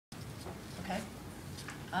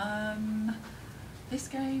This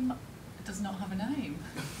game does not have a name,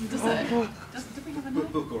 does it? Do we have a name?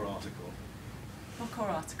 Book or article? Book or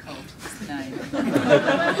article is the name.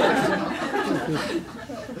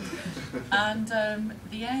 And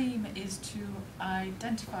the aim is to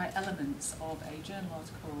identify elements of a journal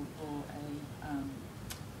article or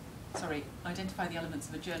identify the elements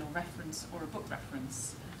of a journal reference or a book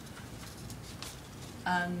reference.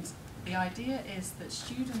 And the idea is that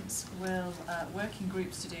students will work in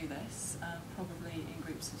groups to do this, probably in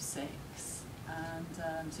groups of 6.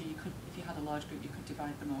 And so you could, if you had a large group, you could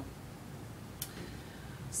divide them up.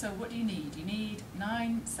 So what do you need? You need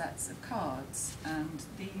 9 sets of cards, and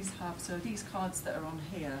these cards that are on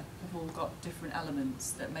here have all got different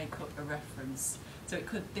elements that make up a reference. So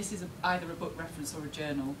this is either a book reference or a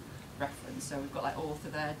journal reference. So we've got like author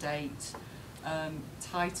there, date,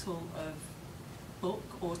 title of book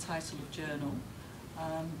or title of journal,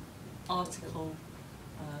 article,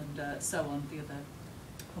 and so on, the other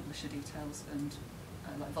publisher details and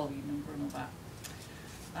like volume number and all that.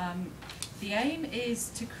 The aim is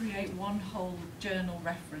to create one whole journal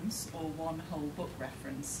reference or one whole book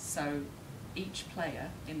reference. So each player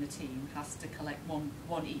in the team has to collect one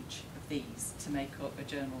each of these to make up a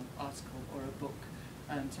journal article or a book,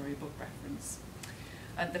 a book reference.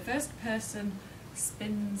 And the first person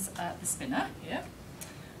spins the spinner here,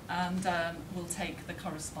 and we'll take the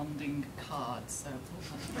corresponding cards. So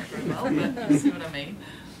that's not very well, but you see what I mean.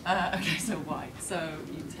 Okay, so white. So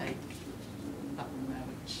you take that one there,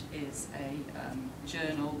 which is a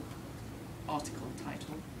journal article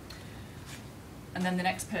title. And then the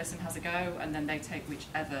next person has a go, and then they take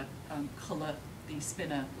whichever colour the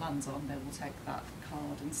spinner lands on, they will take that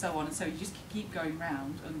card, and so on. And so you just keep going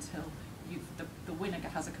round until the winner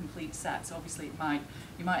has a complete set. So obviously you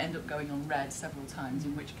might end up going on red several times,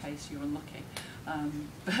 in which case you're unlucky.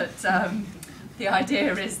 But the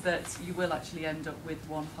idea is that you will actually end up with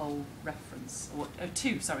one whole reference, or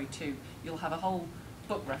two. You'll have a whole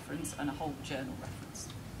book reference and a whole journal reference.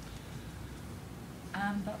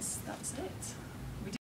 And that's it.